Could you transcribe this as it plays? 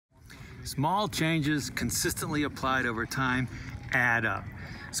Small changes consistently applied over time add up.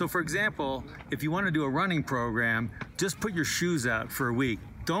 So for example, if you want to do a running program, just put your shoes out for a week.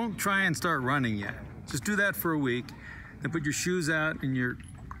 Don't try and start running yet. Just do that for a week, then put your shoes out and your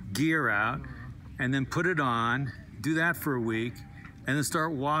gear out, and then put it on, do that for a week, and then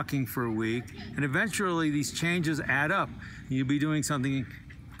start walking for a week, and eventually these changes add up. You'll be doing something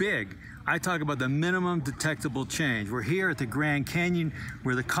big. I talk about the minimum detectable change. We're here at the Grand Canyon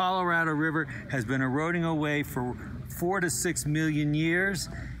where the Colorado River has been eroding away for 4 to 6 million years,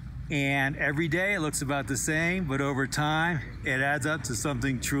 and every day it looks about the same, but over time it adds up to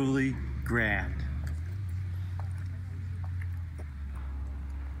something truly grand.